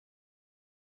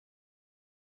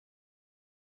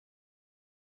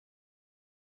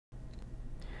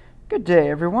Good day,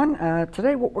 everyone.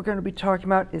 Today what we're going to be talking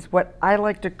about is what I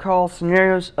like to call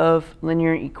scenarios of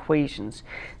linear equations.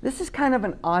 This is kind of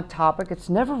an odd topic. It's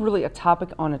never really a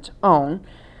topic on its own,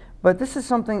 but this is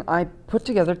something I put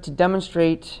together to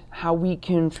demonstrate how we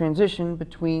can transition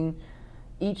between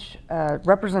each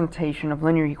representation of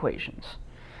linear equations.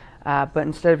 But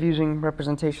instead of using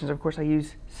representations, of course, I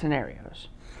use scenarios.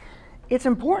 It's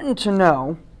important to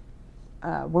know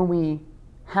when we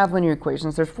have linear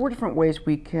equations, there's four different ways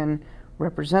we can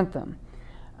represent them.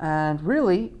 And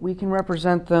really, we can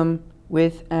represent them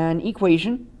with an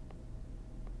equation,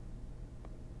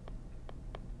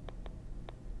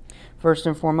 first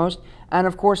and foremost. And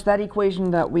of course, that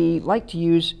equation that we like to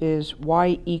use is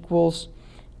y equals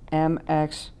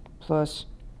mx plus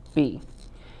b.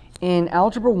 In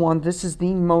Algebra 1, this is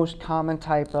the most common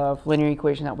type of linear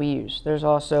equation that we use. There's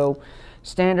also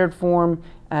standard form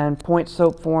and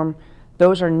point-slope form.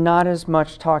 Those are not as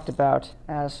much talked about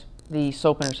as the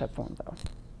slope-intercept form, though.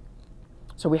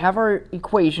 So we have our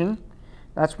equation.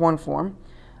 That's one form.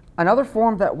 Another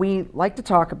form that we like to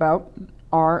talk about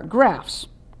are graphs.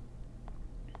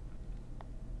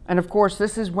 And of course,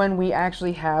 this is when we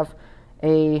actually have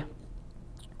a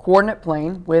coordinate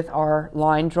plane with our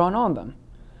line drawn on them.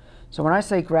 So when I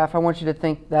say graph, I want you to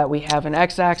think that we have an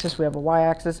x-axis, we have a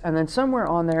y-axis, and then somewhere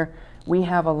on there we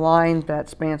have a line that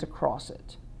spans across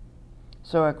it.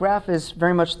 So a graph is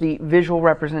very much the visual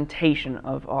representation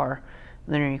of our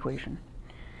linear equation.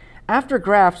 After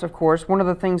graphs, of course, one of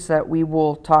the things that we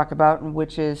will talk about, and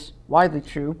which is widely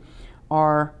true,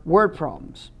 are word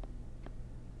problems.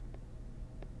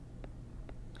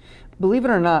 Believe it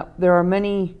or not, there are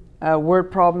many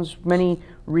word problems, many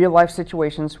real-life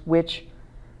situations which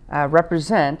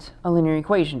represent a linear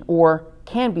equation, or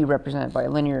can be represented by a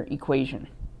linear equation.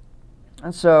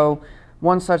 And so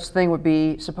one such thing would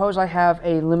be, suppose I have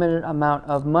a limited amount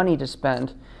of money to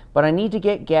spend, but I need to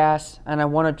get gas and I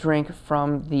want to drink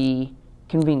from the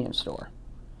convenience store.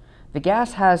 The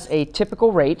gas has a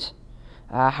typical rate,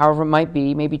 however it might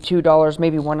be, maybe $2,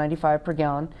 maybe $1.95 per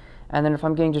gallon, and then if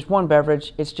I'm getting just one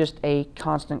beverage, it's just a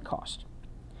constant cost.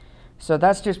 So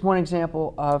that's just one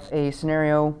example of a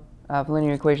scenario of a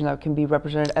linear equation that can be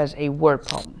represented as a word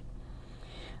problem.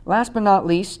 Last but not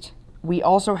least, we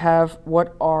also have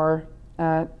what are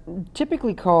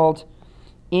typically called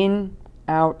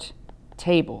in-out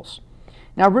tables.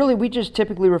 Now really we just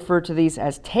typically refer to these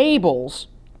as tables,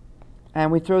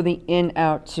 and we throw the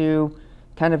in-out to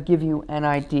kind of give you an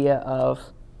idea of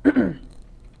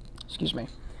excuse me,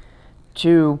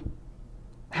 to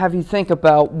have you think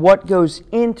about what goes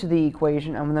into the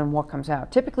equation and then what comes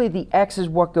out. Typically the x is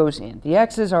what goes in. The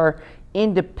x is our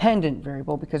independent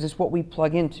variable because it's what we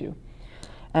plug into.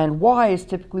 And y is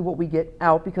typically what we get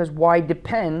out because y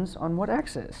depends on what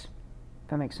x is, if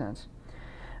that makes sense.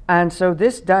 And so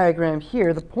this diagram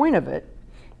here, the point of it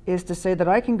is to say that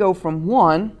I can go from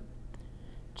one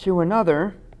to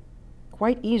another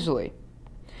quite easily.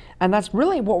 And that's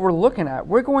really what we're looking at.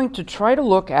 We're going to try to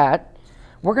look at,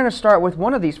 we're going to start with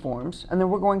one of these forms, and then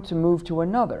we're going to move to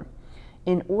another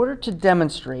in order to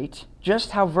demonstrate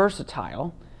just how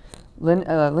versatile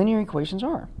linear equations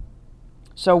are.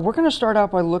 So we're going to start out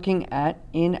by looking at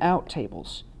in-out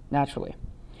tables, naturally.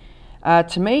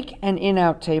 To make an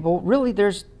in-out table, really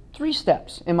there's three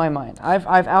steps in my mind. I've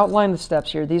outlined the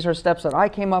steps here. These are steps that I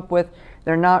came up with.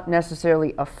 They're not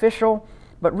necessarily official,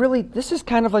 but really this is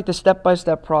kind of like the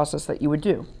step-by-step process that you would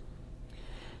do.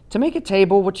 To make a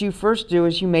table, what you first do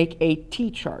is you make a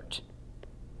T-chart.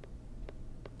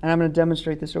 And I'm going to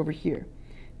demonstrate this over here.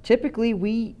 Typically,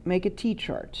 we make a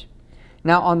T-chart.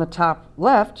 Now on the top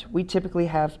left, we typically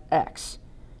have x.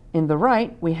 In the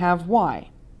right, we have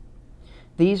y.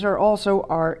 These are also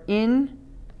our in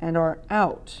and our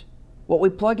out. What we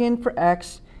plug in for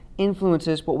x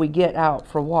influences what we get out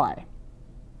for y.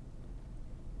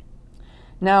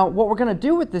 Now what we're going to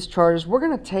do with this chart is we're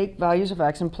going to take values of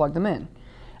x and plug them in.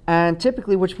 And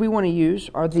typically which we want to use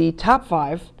are the top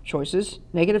 5 choices,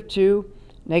 -2,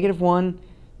 -1,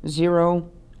 0,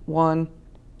 1,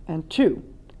 and 2.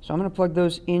 So I'm going to plug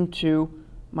those into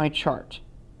my chart.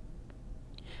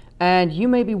 And you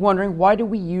may be wondering, why do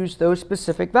we use those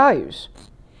specific values?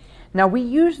 Now we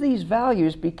use these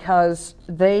values because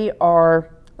they are,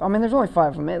 there's only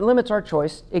 5 of them. It limits our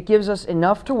choice. It gives us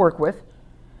enough to work with,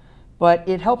 but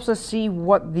it helps us see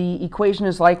what the equation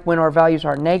is like when our values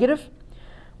are negative,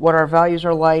 what our values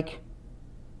are like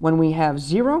when we have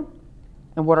 0,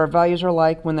 and what our values are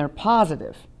like when they're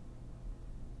positive.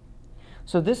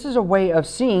 So this is a way of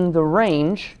seeing the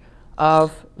range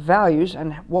of values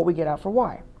and what we get out for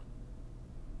y.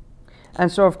 And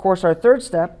so, of course, our third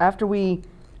step, after we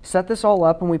set this all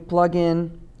up and we plug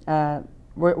in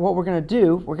what we're going to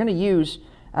do, we're going to use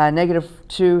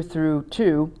 -2 through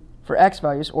 2 for x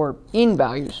values, or in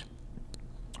values.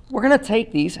 We're going to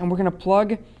take these and we're going to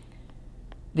plug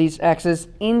these x's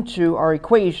into our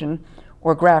equation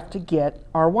or graph to get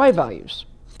our y values.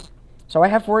 So I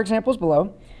have 4 examples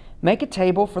below. Make a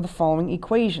table for the following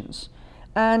equations.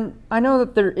 And I know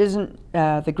that there isn't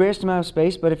the greatest amount of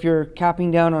space, but if you're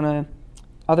copying down on a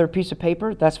other piece of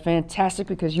paper, that's fantastic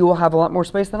because you will have a lot more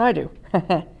space than I do.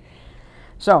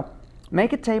 So,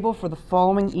 make a table for the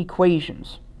following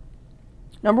equations.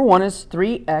 Number 1 is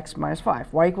 3x minus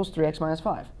 5. Y equals 3x minus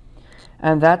 5.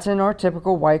 And that's in our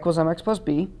typical y equals mx plus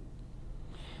b.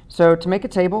 So to make a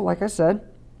table, like I said,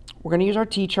 we're going to use our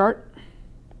t-chart.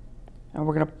 And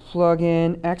we're going to plug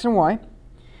in x and y.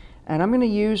 And I'm going to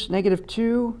use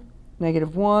 -2,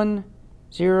 -1,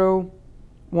 0,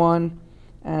 1,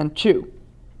 and 2.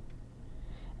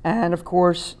 And of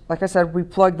course, like I said, we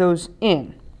plug those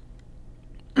in.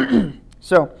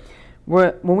 So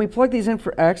when we plug these in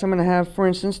for x, I'm going to have, for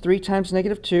instance, 3 times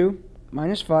 -2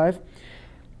 minus 5.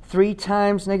 3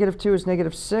 times -2 is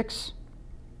 -6.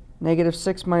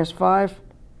 -6 minus 5,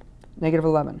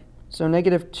 -11. So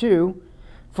 -2,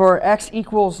 for x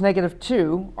equals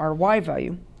 -2, our y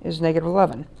value is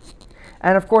 -11.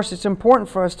 And of course, it's important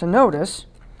for us to notice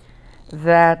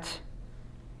that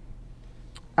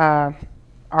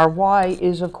our y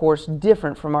is, of course,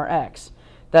 different from our x.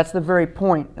 That's the very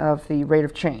point of the rate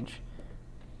of change.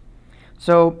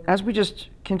 So as we just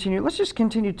continue, let's just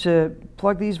continue to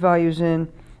plug these values in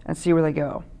and see where they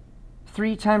go.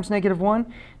 3 times -1,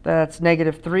 that's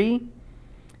 -3.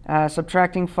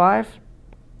 Subtracting 5,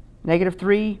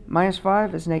 -3 minus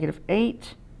 5 is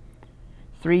 -8.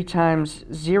 3 times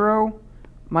 0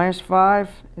 minus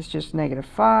 5 is just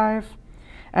 -5.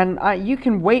 And you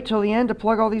can wait till the end to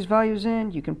plug all these values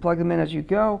in. You can plug them in as you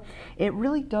go. It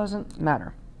really doesn't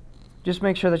matter. Just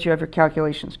make sure that you have your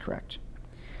calculations correct.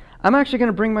 I'm actually going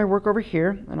to bring my work over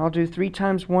here, and I'll do 3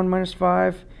 times 1 minus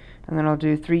 5, and then I'll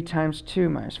do 3 times 2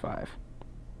 minus 5.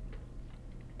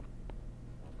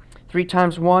 3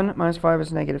 times 1 minus 5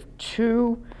 is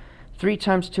 -2. 3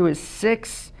 times 2 is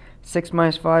 6. 6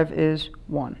 minus 5 is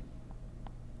 1.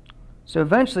 So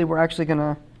eventually we're actually going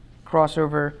to cross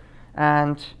over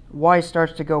and y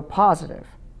starts to go positive.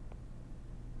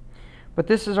 But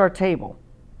this is our table.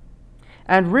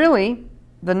 And really,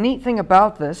 the neat thing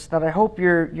about this that I hope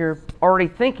you're already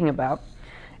thinking about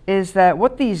is that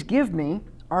what these give me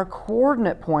are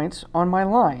coordinate points on my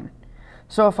line.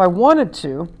 So if I wanted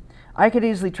to, I could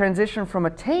easily transition from a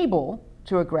table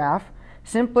to a graph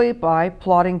simply by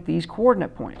plotting these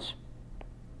coordinate points.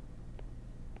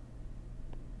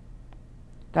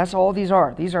 That's all these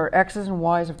are. These are x's and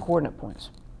y's of coordinate points.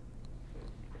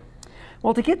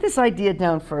 Well, to get this idea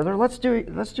down further, let's do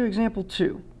example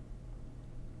 2.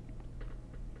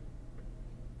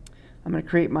 I'm going to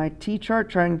create my t-chart,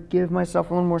 try and give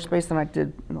myself a little more space than I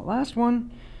did in the last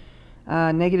one.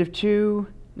 -2,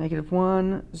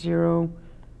 -1, 0,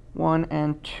 1,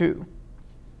 and 2.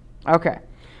 Okay,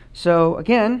 so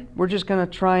again, we're just going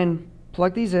to try and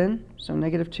plug these in. So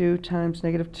 -2 times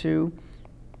 -2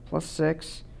 plus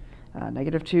 6,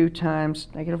 -2 times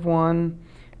 -1,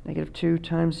 -2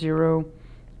 times 0,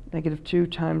 -2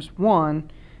 times 1,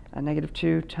 and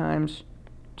 -2 times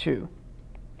 2.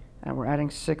 And we're adding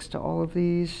 6 to all of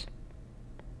these.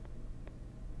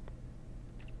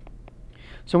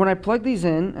 So when I plug these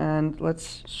in, and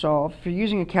let's solve, if you're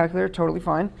using a calculator, totally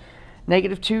fine.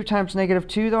 -2 times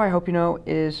 -2, though, I hope you know,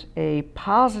 is a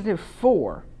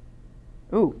 +4.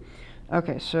 Ooh,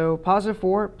 okay, so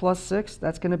 +4 plus 6,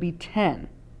 that's going to be 10.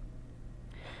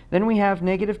 Then we have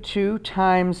 -2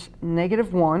 times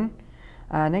 -1.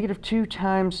 -2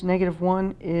 times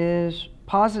 -1 is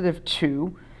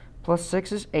 +2. Plus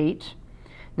 6 is 8.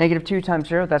 -2 times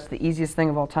 0, that's the easiest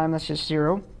thing of all time. That's just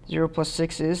 0. 0 plus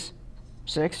 6 is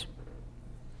 6.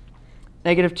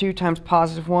 -2 times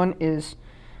 +1 is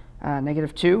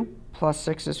 -2. Plus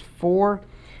 6 is 4.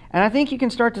 And I think you can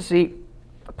start to see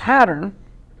a pattern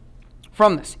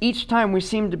from this. Each time we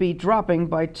seem to be dropping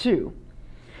by 2.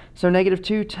 So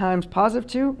 -2 times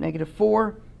 +2,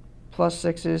 -4, plus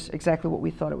 6 is exactly what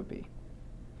we thought it would be.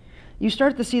 You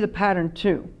start to see the pattern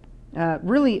too.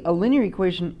 Really, a linear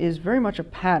equation is very much a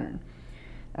pattern.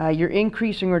 You're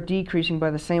increasing or decreasing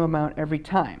by the same amount every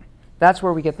time. That's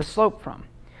where we get the slope from.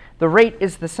 The rate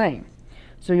is the same.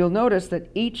 So you'll notice that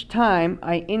each time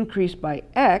I increase by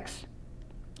x,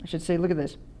 I should say, look at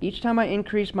this. Each time I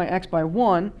increase my x by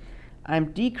 1,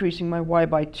 I'm decreasing my y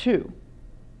by 2.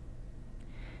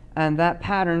 And that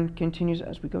pattern continues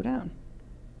as we go down.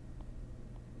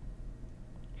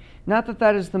 Not that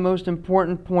that is the most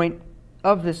important point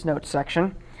of this note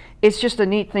section, It's just a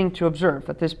neat thing to observe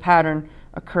that this pattern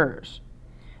occurs.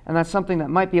 And that's something that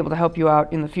might be able to help you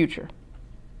out in the future.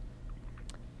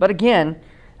 But again,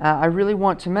 I really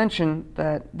want to mention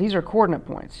that these are coordinate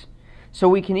points. So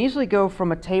we can easily go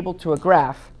from a table to a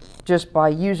graph just by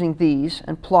using these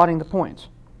and plotting the points.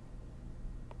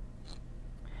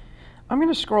 I'm going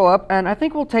to scroll up, and I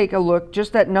think we'll take a look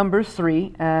just at number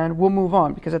 3, and we'll move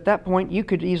on, because at that point you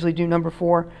could easily do number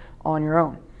 4 on your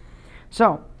own.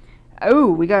 So,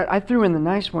 I threw in the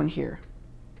nice one here.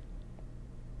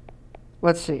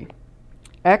 Let's see.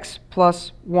 X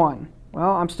plus 1.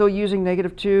 Well, I'm still using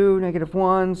 -2,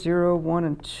 -1, 0, 1,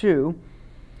 and 2.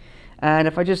 And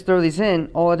if I just throw these in,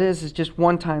 all it is just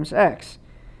 1 times x.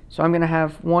 So I'm going to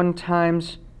have 1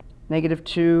 times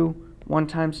 -2, 1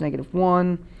 times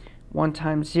 -1, 1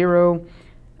 times 0,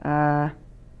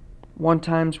 1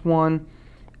 times 1,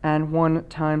 and 1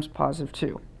 times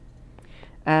 +2.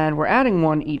 And we're adding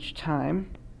 1 each time.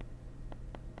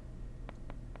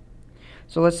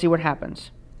 So let's see what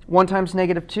happens. 1 times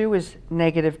 -2 is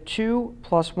 -2,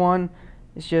 plus 1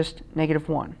 is just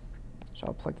 -1. So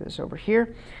I'll plug this over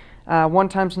here. 1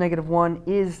 times -1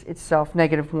 is itself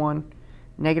 -1.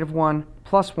 -1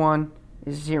 plus 1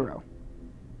 is 0.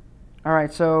 All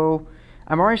right, so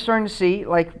I'm already starting to see,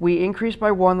 like, we increase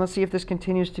by 1. Let's see if this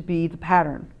continues to be the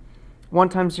pattern. 1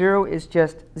 times 0 is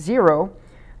just 0.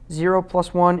 0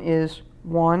 plus 1 is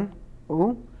 1.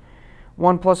 Ooh.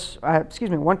 1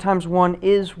 times 1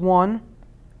 is 1.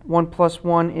 1 plus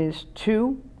 1 is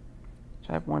 2. So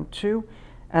I have 1, 2.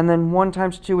 And then 1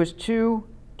 times 2 is 2.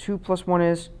 2 plus 1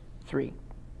 is 3.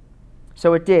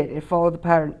 So it did. It followed the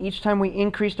pattern. Each time we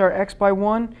increased our x by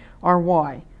 1, our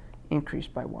y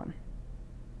increased by 1.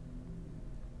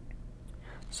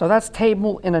 So that's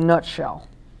table in a nutshell.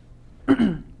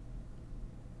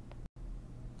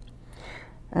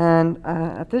 And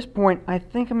at this point, I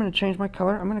think I'm going to change my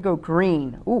color. I'm going to go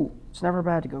green. Ooh, it's never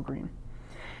bad to go green.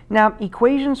 Now,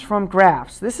 equations from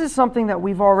graphs. This is something that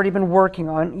we've already been working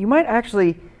on. You might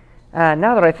actually,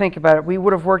 now that I think about it, we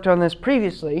would have worked on this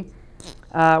previously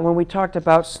when we talked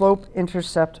about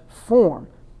slope-intercept form.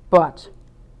 But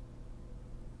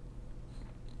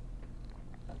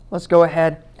let's go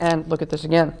ahead and look at this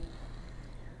again.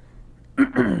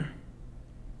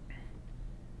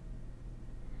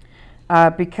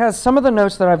 Because some of the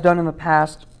notes that I've done in the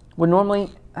past would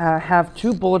normally have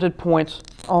 2 bulleted points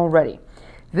already.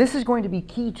 This is going to be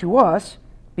key to us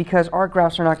because our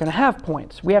graphs are not going to have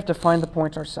points. We have to find the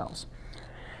points ourselves.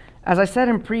 As I said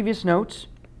in previous notes,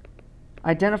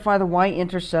 identify the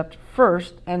y-intercept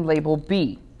first and label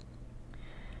B.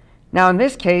 Now in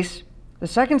this case, the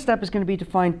second step is going to be to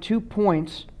find 2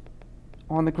 points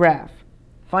on the graph.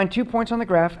 Find 2 points on the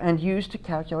graph and use to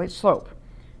calculate slope.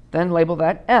 Then label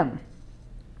that M.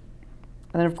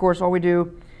 And then, of course, all we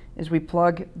do is we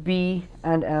plug b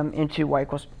and m into y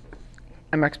equals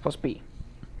mx plus b.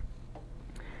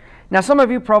 Now, some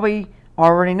of you probably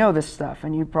already know this stuff,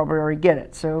 and you probably already get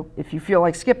it. So if you feel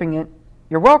like skipping it,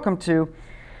 you're welcome to,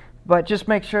 but just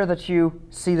make sure that you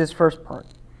see this first part.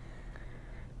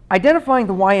 Identifying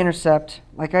the y-intercept,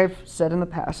 like I've said in the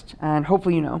past, and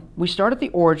hopefully you know, we start at the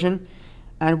origin,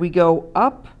 and we go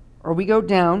up or we go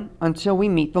down until we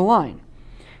meet the line.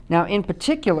 Now, in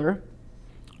particular,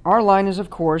 our line is, of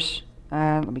course,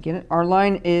 let me get it. Our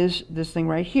line is this thing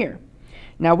right here.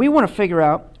 Now, we want to figure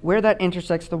out where that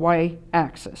intersects the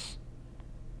y-axis.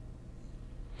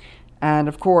 And,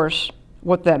 of course,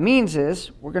 what that means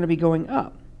is we're going to be going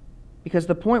up because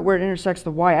the point where it intersects the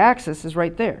y-axis is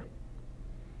right there.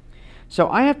 So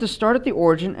I have to start at the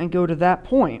origin and go to that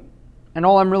point, and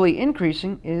all I'm really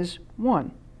increasing is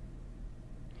 1.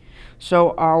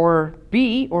 So our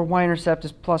b, or y-intercept,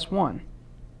 is plus 1.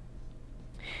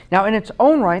 Now, in its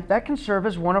own right, that can serve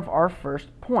as one of our first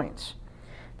points.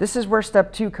 This is where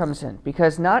step 2 comes in,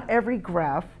 because not every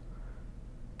graph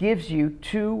gives you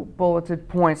 2 bulleted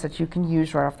points that you can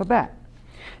use right off the bat.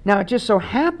 Now, it just so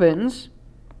happens,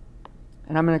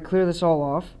 and I'm going to clear this all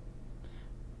off,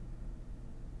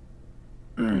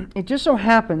 it just so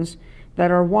happens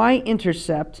that our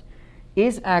y-intercept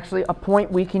is actually a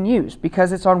point we can use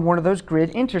because it's on one of those grid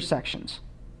intersections.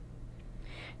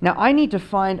 Now, I need to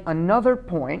find another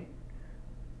point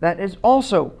that is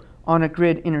also on a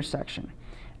grid intersection.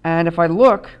 And if I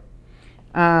look,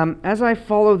 as I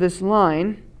follow this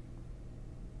line,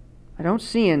 I don't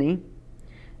see any.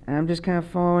 And I'm just kind of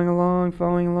following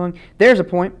along. There's a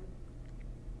point.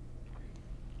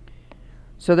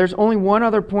 So there's only one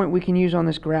other point we can use on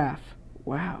this graph.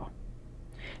 Wow.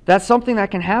 That's something that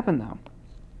can happen, though.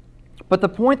 But the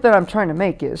point that I'm trying to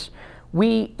make is,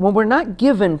 when we're not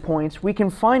given points, we can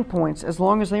find points as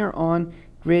long as they are on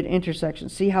grid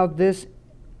intersections. See how this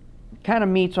kind of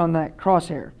meets on that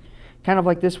crosshair, kind of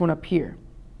like this one up here.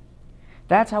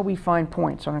 That's how we find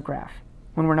points on a graph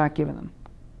when we're not given them.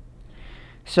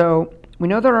 So we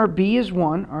know that our b is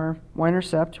 1, our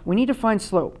y-intercept. We need to find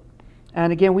slope.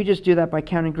 And again, we just do that by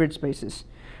counting grid spaces.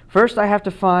 First, I have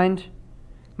to find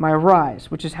my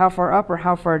rise, which is how far up or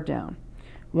how far down.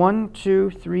 1, 2,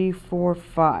 3, 4,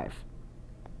 5.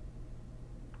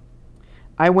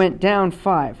 I went down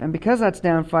 5, and because that's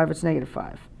down 5, it's negative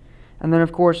 5. And then,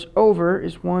 of course, over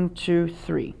is 1, 2,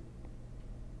 3.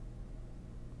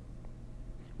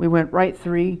 We went right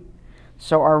 3,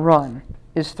 so our run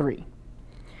is 3.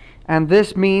 And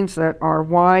this means that our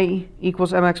y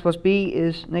equals mx plus b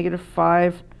is negative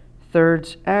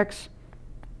 5/3 x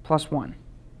plus 1.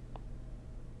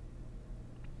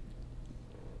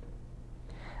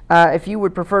 If you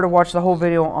would prefer to watch the whole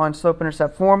video on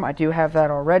slope-intercept form, I do have that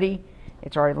already.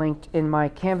 It's already linked in my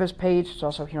Canvas page. It's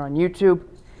also here on YouTube.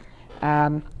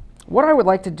 What I would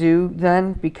like to do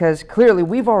then, because clearly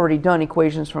we've already done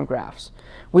equations from graphs.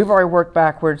 We've already worked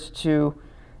backwards to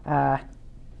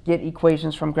get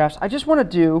equations from graphs. I just want to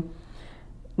do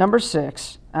number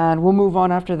 6, and we'll move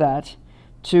on after that,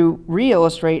 to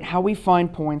re-illustrate how we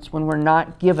find points when we're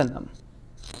not given them.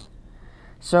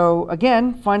 So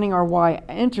again, finding our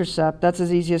y-intercept, that's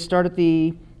as easy as start at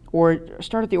the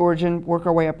origin, work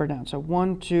our way up or down. So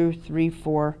 1, 2, 3,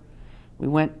 4. We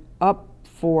went up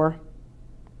 4.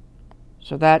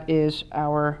 So that is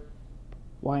our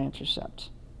y-intercept.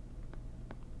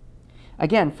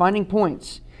 Again, finding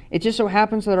points. It just so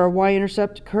happens that our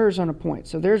y-intercept occurs on a point.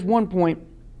 So there's 1 point.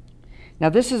 Now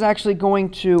this is actually going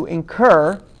to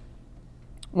incur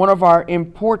one of our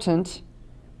important,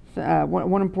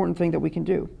 one important thing that we can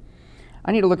do.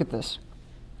 I need to look at this.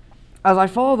 As I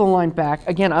follow the line back,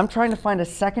 again, I'm trying to find a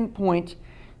second point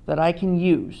that I can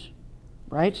use,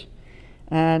 right?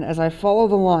 And as I follow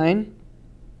the line,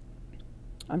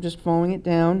 I'm just following it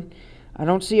down. I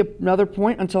don't see another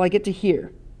point until I get to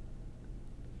here.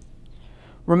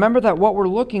 Remember that what we're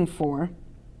looking for,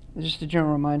 just a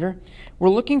general reminder, we're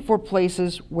looking for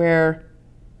places where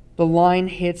the line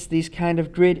hits these kind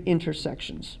of grid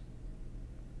intersections.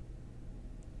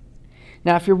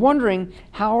 Now, if you're wondering,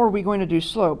 how are we going to do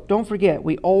slope? Don't forget,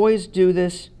 we always do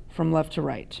this from left to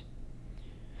right.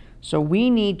 So we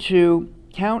need to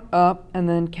count up and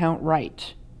then count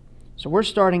right. So we're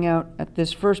starting out at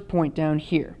this first point down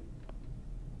here.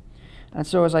 And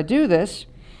so as I do this,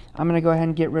 I'm going to go ahead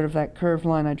and get rid of that curved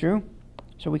line I drew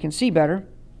so we can see better.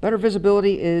 Better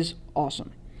visibility is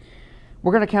awesome.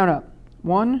 We're going to count up.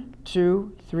 1,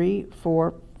 2, 3,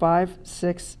 4, 5,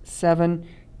 6, 7,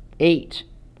 8.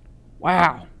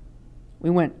 Wow. We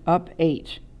went up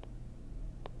 8.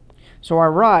 So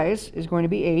our rise is going to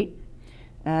be 8.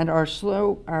 And our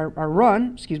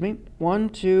run, 1,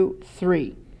 2,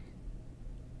 3.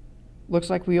 Looks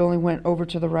like we only went over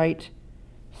to the right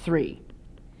 3.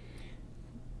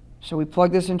 So we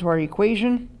plug this into our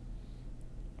equation.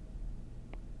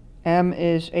 M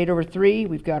is 8 over 3.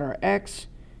 We've got our x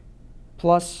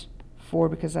plus 4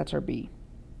 because that's our b.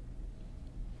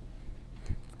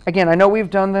 Again, I know we've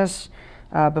done this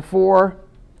before.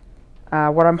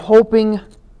 What I'm hoping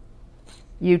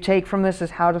you take from this is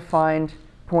how to find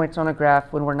points on a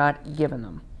graph when we're not given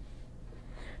them.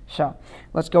 So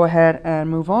let's go ahead and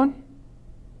move on.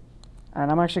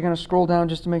 And I'm actually going to scroll down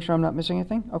just to make sure I'm not missing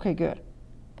anything. Okay, good.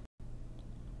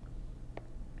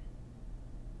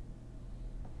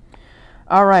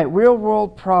 All right,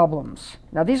 real-world problems.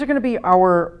 Now, these are going to be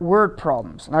our word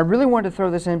problems. And I really wanted to throw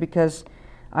this in because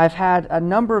I've had a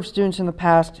number of students in the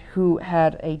past who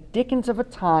had a dickens of a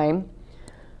time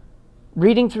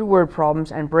reading through word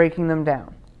problems and breaking them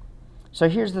down. So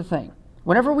here's the thing.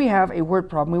 Whenever we have a word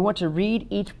problem, we want to read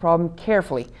each problem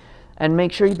carefully and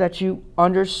make sure that you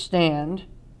understand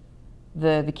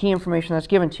the key information that's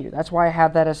given to you. That's why I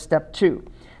have that as step 2.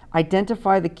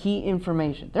 Identify the key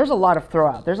information. There's a lot of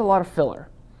throwout. There's a lot of filler.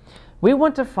 We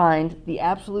want to find the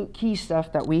absolute key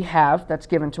stuff that we have that's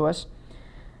given to us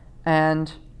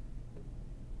and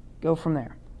go from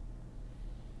there.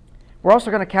 We're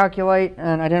also going to calculate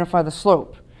and identify the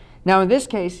slope. Now in this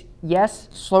case, yes,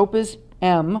 slope is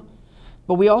m,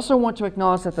 but we also want to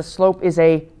acknowledge that the slope is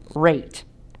a rate.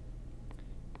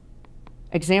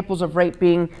 Examples of rate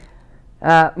being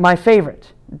my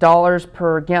favorite, dollars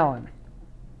per gallon.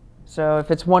 So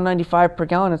if it's $1.95 per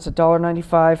gallon, it's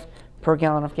 $1.95 per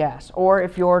gallon of gas. Or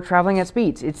if you're traveling at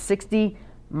speeds, it's 60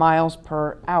 miles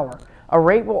per hour. A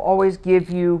rate will always give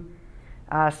you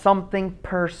something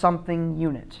per something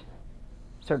unit,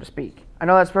 so to speak. I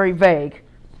know that's very vague,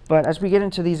 but as we get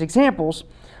into these examples,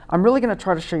 I'm really going to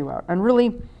try to show you out. And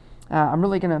really, I'm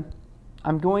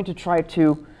going to try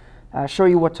to show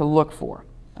you what to look for.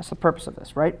 That's the purpose of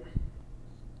this, right?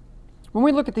 When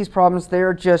we look at these problems,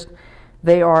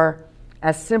 they are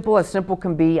as simple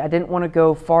can be. I didn't want to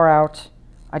go far out.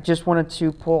 I just wanted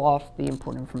to pull off the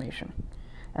important information.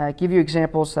 Give you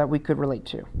examples that we could relate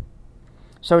to.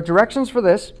 So directions for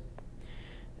this,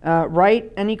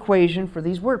 write an equation for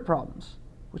these word problems,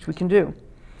 which we can do.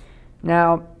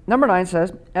 Now, number 9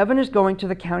 says, Evan is going to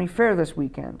the county fair this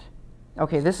weekend.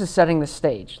 Okay, this is setting the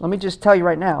stage. Let me just tell you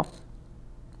right now,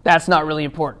 that's not really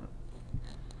important.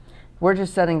 We're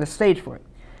just setting the stage for it.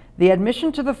 The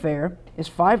admission to the fair is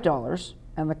 $5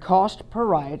 and the cost per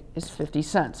ride is 50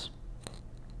 cents.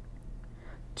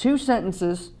 2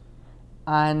 sentences,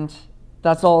 and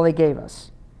that's all they gave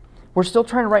us. We're still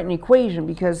trying to write an equation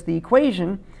because the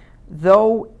equation,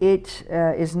 though it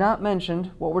is not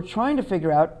mentioned, what we're trying to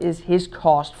figure out is his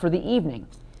cost for the evening,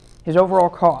 his overall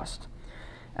cost.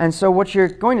 And so what you're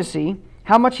going to see,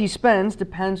 how much he spends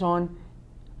depends on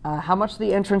how much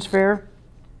the entrance fare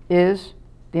is,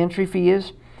 the entry fee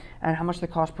is, and how much the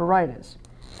cost per ride is.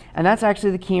 And that's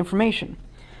actually the key information.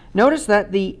 Notice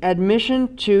that the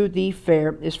admission to the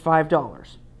fair is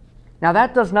 $5. Now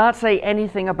that does not say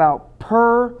anything about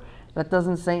per, that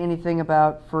doesn't say anything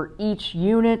about for each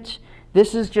unit.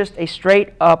 This is just a straight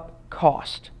up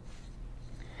cost.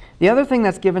 The other thing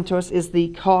that's given to us is the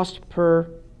cost per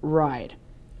ride.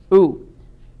 Ooh,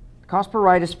 cost per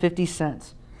ride is 50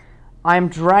 cents. I'm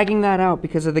dragging that out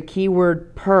because of the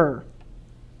keyword per.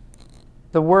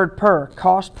 The word per,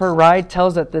 cost per ride,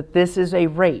 tells us that this is a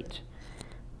rate.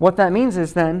 What that means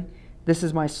is then, this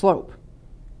is my slope.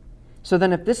 So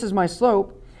then if this is my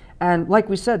slope, and like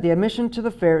we said, the admission to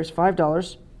the fair is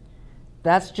 $5,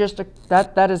 that's just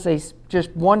that is a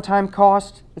just one-time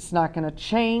cost. It's not going to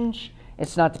change.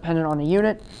 It's not dependent on a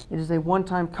unit. It is a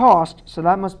one-time cost, so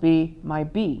that must be my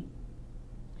B.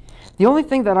 The only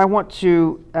thing that I want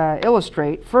to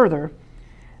illustrate further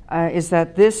is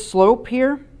that this slope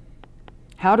here,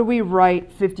 how do we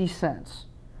write 50 cents?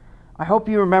 I hope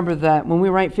you remember that when we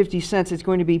write 50 cents, it's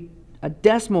going to be a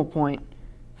decimal point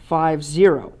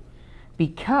 50,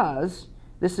 because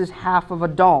this is half of a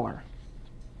dollar.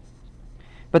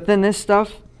 But then this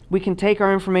stuff, we can take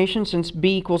our information, since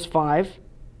B equals 5,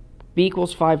 B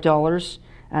equals $5,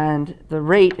 and the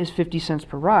rate is 50 cents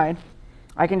per ride,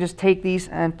 I can just take these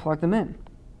and plug them in.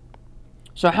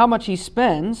 So how much he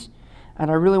spends,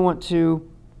 and I really want to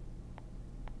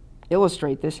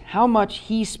illustrate this, how much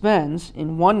he spends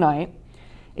in one night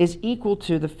is equal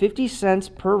to the 50 cents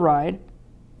per ride,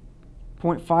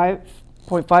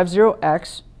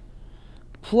 0.50x,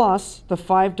 plus the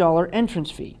 $5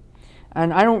 entrance fee.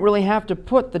 And I don't really have to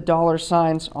put the dollar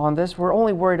signs on this. We're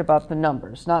only worried about the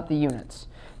numbers, not the units.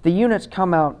 The units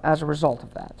come out as a result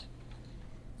of that.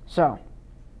 So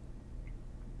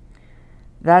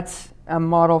that's a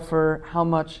model for how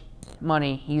much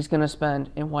money he's going to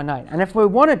spend in one night. And if we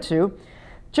wanted to,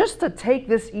 just to take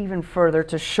this even further,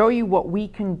 to show you what we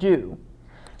can do,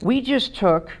 we just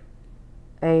took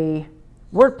a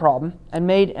word problem and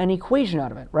made an equation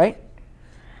out of it, right?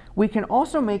 We can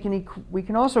also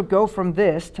go from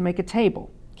this to make a table,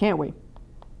 can't we?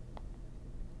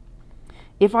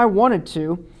 If I wanted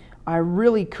to, I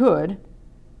really could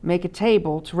make a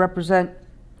table to represent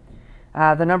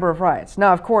the number of rides.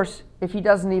 Now, of course, if he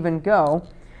doesn't even go,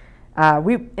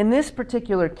 in this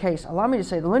particular case, allow me to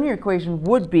say the linear equation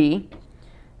would be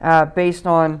based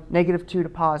on -2 to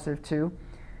 +2.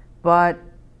 But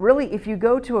really, if you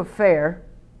go to a fair,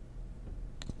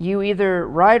 you either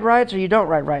ride rides or you don't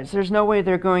ride rides. There's no way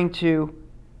they're going to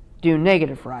do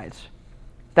negative rides.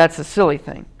 That's a silly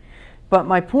thing. But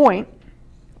my point,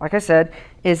 like I said,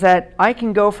 is that I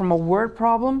can go from a word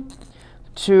problem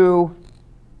to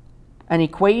an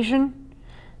equation,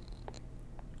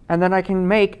 and then I can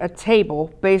make a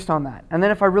table based on that. And then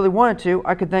if I really wanted to,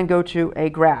 I could then go to a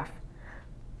graph.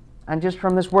 And just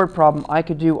from this word problem, I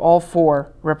could do all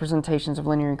 4 representations of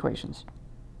linear equations.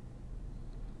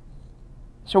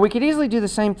 So we could easily do the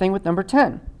same thing with number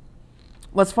 10.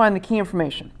 Let's find the key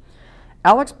information.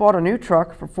 Alex bought a new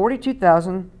truck for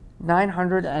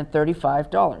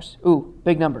 $42,935. Ooh,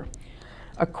 big number.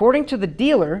 According to the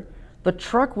dealer, the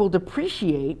truck will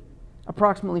depreciate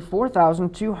approximately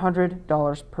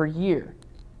 $4,200 per year.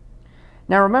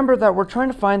 Now remember that we're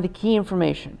trying to find the key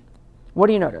information. What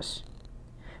do you notice?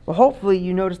 Well, hopefully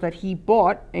you notice that he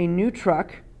bought a new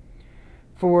truck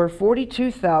for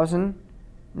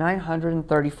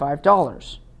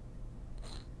 $42,935.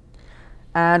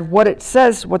 And what it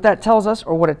says, what that tells us,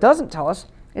 or what it doesn't tell us,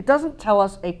 it doesn't tell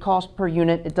us a cost per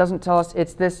unit. It doesn't tell us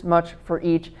it's this much for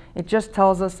each. It just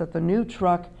tells us that the new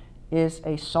truck is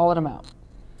a solid amount.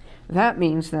 That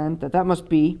means then that that must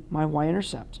be my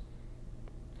y-intercept.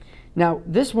 Now,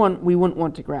 this one we wouldn't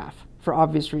want to graph for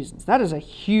obvious reasons. That is a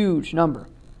huge number.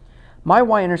 My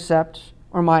y-intercept,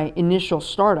 or my initial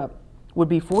startup, would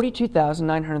be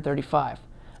 42,935,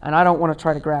 and I don't want to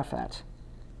try to graph that.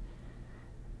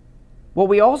 What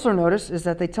we also notice is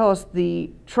that they tell us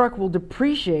the truck will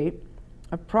depreciate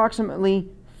approximately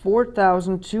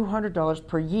 $4,200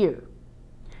 per year.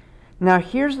 Now,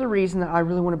 here's the reason that I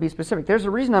really want to be specific. There's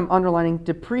a reason I'm underlining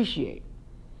depreciate.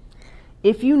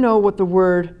 If you know what the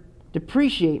word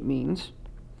depreciate means,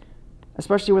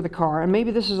 especially with a car, and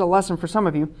maybe this is a lesson for some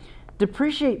of you,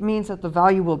 depreciate means that the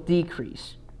value will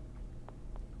decrease.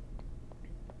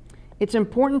 It's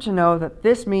important to know that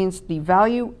this means the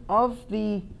value of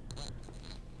the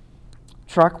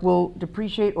truck will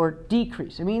depreciate or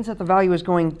decrease. It means that the value is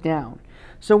going down.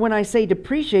 So when I say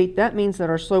depreciate, that means that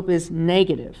our slope is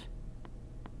negative.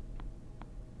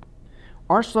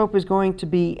 Our slope is going to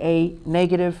be a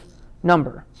negative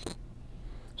number.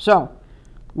 So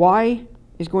y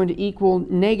is going to equal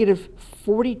negative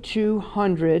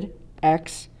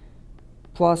 4,200x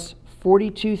plus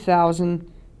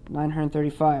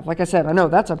 42,935. Like I said, I know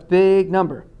that's a big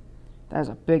number. That is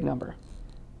a big number.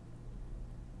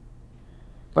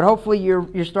 But hopefully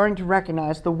you're starting to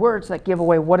recognize the words that give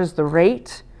away what is the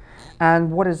rate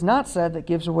and what is not said that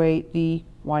gives away the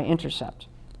y-intercept.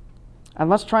 And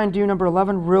let's try and do number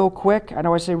 11 real quick. I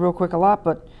know I say real quick a lot,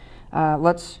 but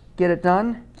let's get it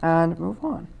done and move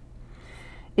on.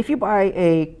 If you buy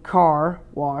a car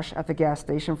wash at the gas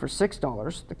station for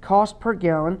 $6, the cost per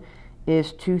gallon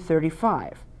is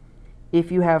 $2.35.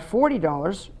 If you have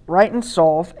 $40, write and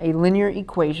solve a linear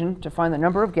equation to find the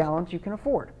number of gallons you can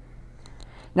afford.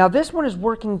 Now this one is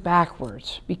working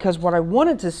backwards because what I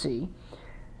wanted to see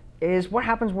is what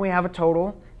happens when we have a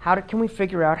total. Can we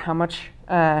figure out how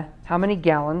many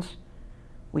gallons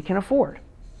we can afford?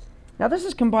 Now this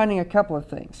is combining a couple of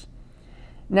things.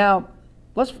 Now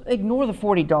let's ignore the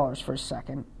 $40 for a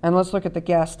second and let's look at the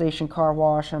gas station car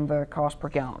wash and the cost per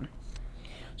gallon.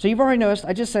 So you've already noticed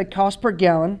I just said cost per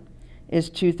gallon is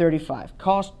 $2.35.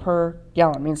 Cost per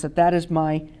gallon means that is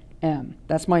my M.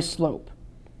 That's my slope.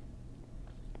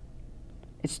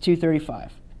 It's $2.35.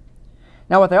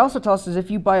 Now what they also tell us is if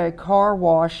you buy a car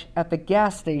wash at the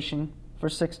gas station for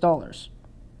 $6,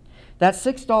 that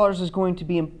 $6 is going to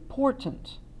be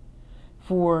important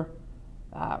for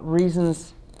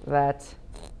reasons that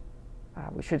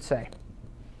we should say.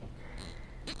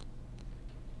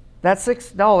 That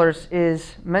 $6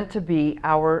 is meant to be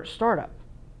our startup.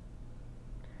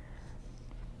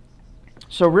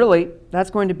 So really,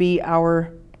 that's going to be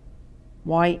our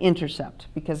y-intercept,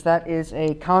 because that is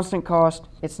a constant cost.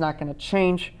 It's not going to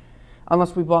change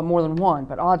unless we bought more than one.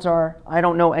 But odds are, I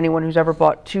don't know anyone who's ever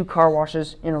bought 2 car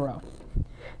washes in a row.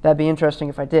 That'd be interesting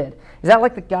if I did. Is that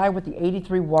like the guy with the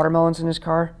 83 watermelons in his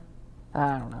car?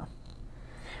 I don't know.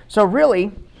 So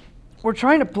really, we're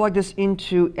trying to plug this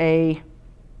into an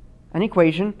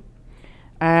equation.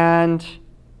 And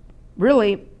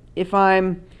really, if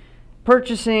I'm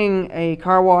purchasing a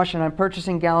car wash and I'm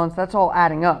purchasing gallons, that's all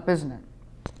adding up, isn't it?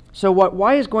 So what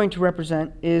y is going to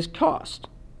represent is cost.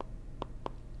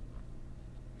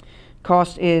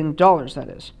 Cost in dollars, that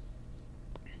is.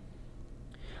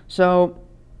 So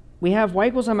we have y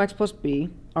equals mx plus b.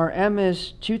 Our m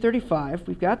is 235.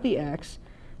 We've got the x,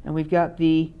 and we've got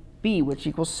the b, which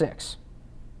equals 6.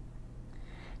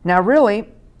 Now really,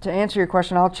 to answer your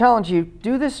question, I'll challenge you,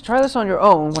 try this on your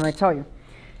own when I tell you.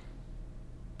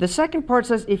 The second part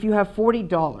says if you have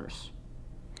 $40.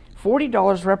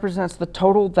 $40 represents the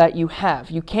total that you have.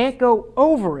 You can't go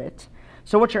over it.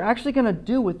 So what you're actually going to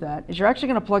do with that is you're actually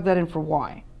going to plug that in for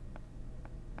y.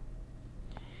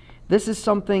 This is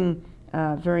something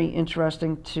very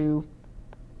interesting to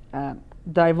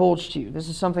divulge to you. This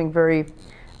is something very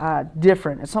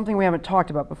different. It's something we haven't talked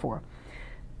about before.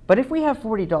 But if we have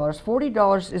 $40,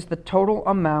 $40 is the total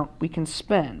amount we can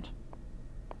spend.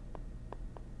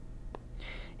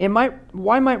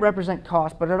 Y might represent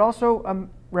cost, but it also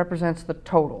represents the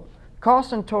total.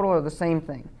 Cost and total are the same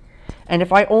thing. And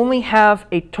if I only have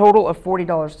a total of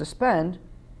 $40 to spend,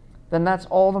 then that's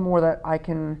all the more that I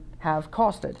can have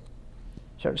costed,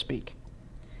 so to speak.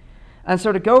 And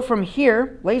so to go from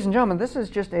here, ladies and gentlemen, this is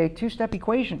just a 2-step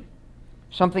equation.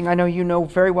 Something I know you know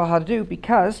very well how to do,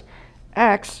 because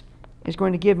x is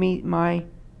going to give me my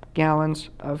gallons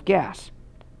of gas.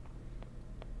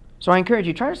 So I encourage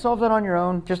you, try to solve that on your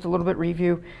own, just a little bit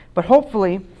review. But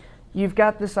hopefully, you've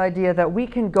got this idea that we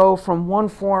can go from one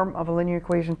form of a linear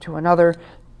equation to another,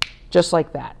 just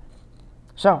like that.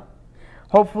 So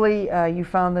hopefully you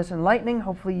found this enlightening.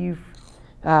 Hopefully you've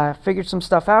figured some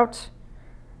stuff out.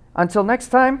 Until next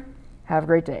time, have a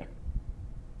great day.